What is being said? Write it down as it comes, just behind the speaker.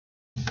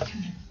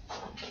Okay.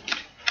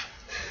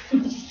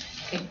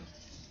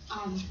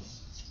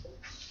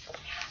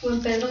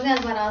 When Pedro de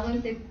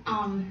Alvarado,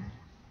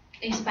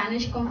 a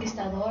Spanish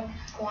conquistador,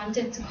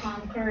 wanted to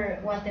conquer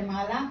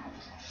Guatemala,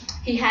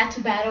 he had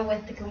to battle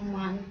with the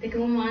Cuman. The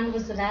Cuman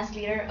was the last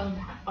leader of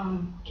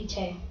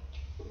Quiche.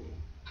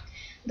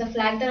 The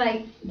flag that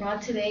I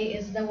brought today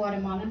is the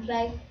Guatemalan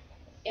flag,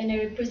 and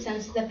it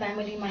represents the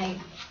country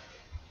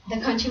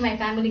my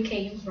family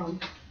came from.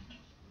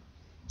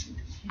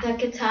 The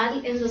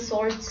Quetzal and the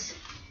swords,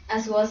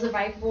 as well as the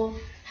rifle,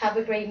 have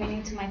a great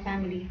meaning to my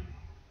family.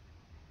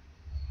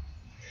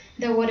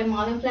 The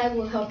Guatemalan flag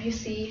will help you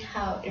see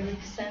how it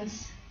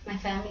represents my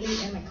family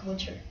and my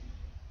culture.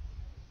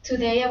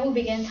 Today I will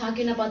begin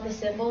talking about the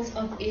symbols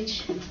of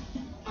each,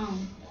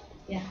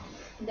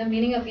 the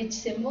meaning of each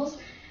symbols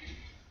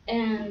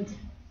and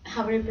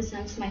how it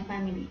represents my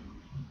family.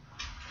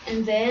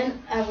 And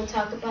then I will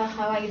talk about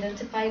how I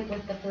identify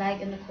with the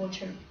flag and the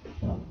culture.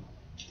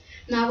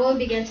 Now we'll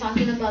begin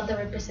talking about the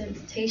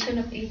representation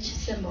of each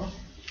symbol.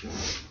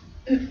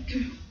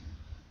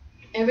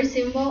 Every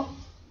symbol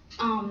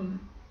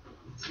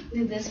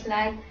in this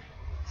flag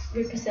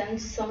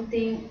represents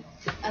something,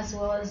 as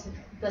well as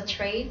the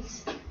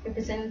traits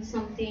represent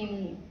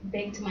something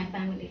big to my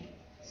family.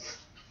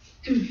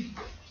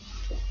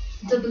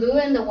 The blue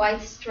and the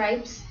white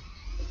stripes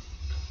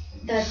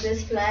that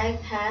this flag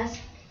has,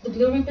 the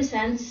blue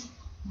represents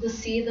the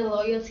sea, the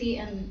loyalty,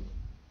 and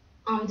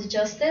the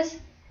justice.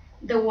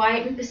 The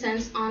white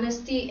represents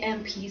honesty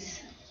and peace.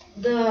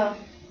 The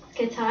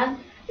quetzal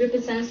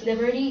represents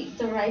liberty.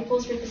 The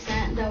rifles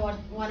represent that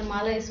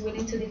Guatemala is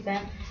willing to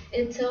defend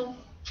itself.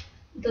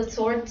 The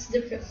swords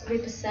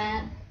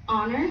represent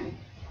honor.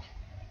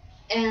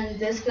 And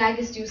this flag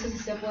is used as a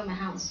symbol in my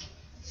house.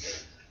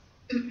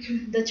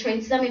 The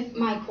traits that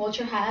my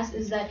culture has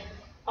is that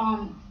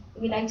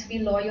we like to be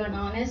loyal and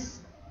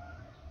honest.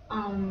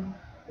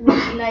 We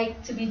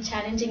like to be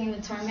challenging and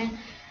determined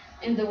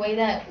in the way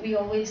that we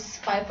always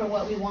fight for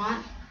what we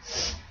want.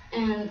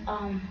 And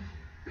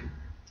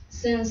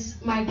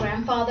since my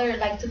grandfather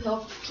liked to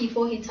help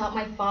people, he taught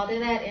my father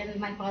that, and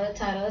my father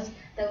taught us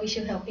that we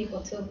should help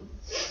people too.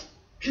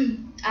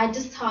 I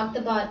just talked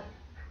about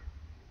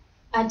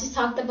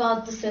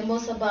the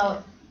symbols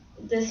about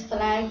this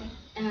flag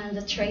and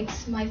the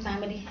traits my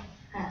family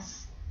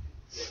has.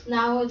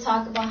 Now we'll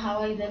talk about how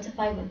I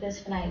identify with this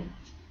flag.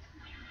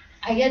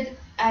 I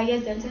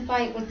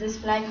identify with this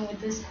flag and with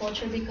this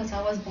culture because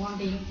I was born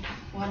being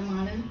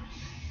Guatemalan,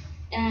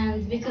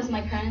 and because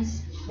my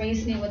parents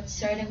raised me with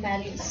certain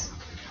values.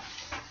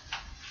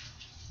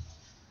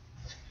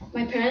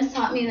 My parents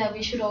taught me that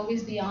we should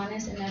always be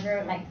honest and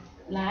never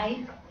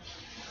lie.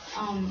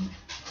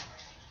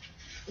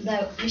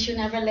 That we should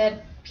never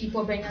let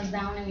people bring us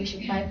down, and we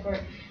should fight for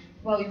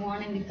what we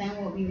want and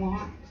defend what we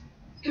want.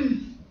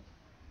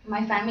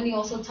 My family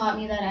also taught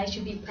me that I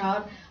should be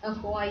proud of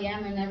who I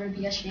am and never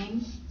be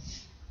ashamed.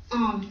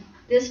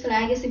 This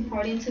flag is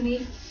important to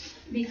me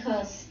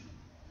because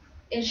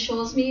it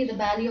shows me the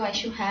value I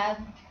should have,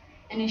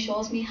 and it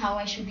shows me how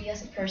I should be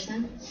as a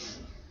person.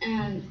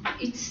 And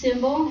each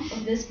symbol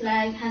of this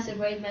flag has a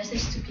great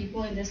message to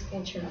people in this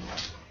culture.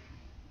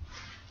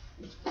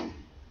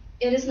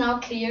 It is now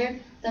clear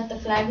that the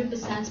flag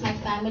represents my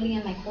family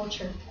and my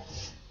culture.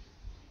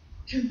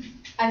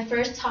 I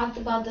first talked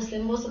about the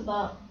symbols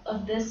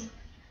of this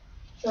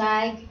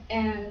flag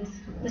and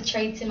the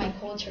traits in my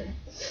culture.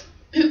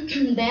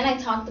 Then I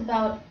talked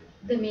about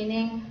the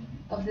meaning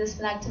of this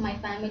flag to my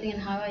family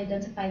and how I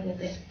identify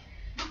with it.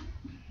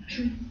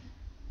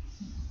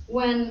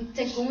 When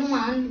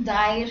Tecumán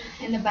died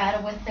in the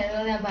battle with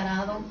Pedro de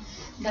Alvarado,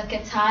 the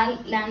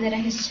quetzal landed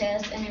on his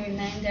chest and it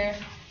remained there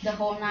the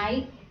whole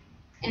night.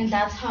 And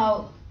that's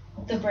how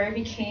the bird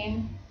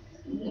became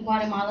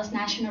Guatemala's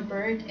national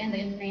bird and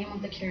the name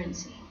of the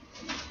currency.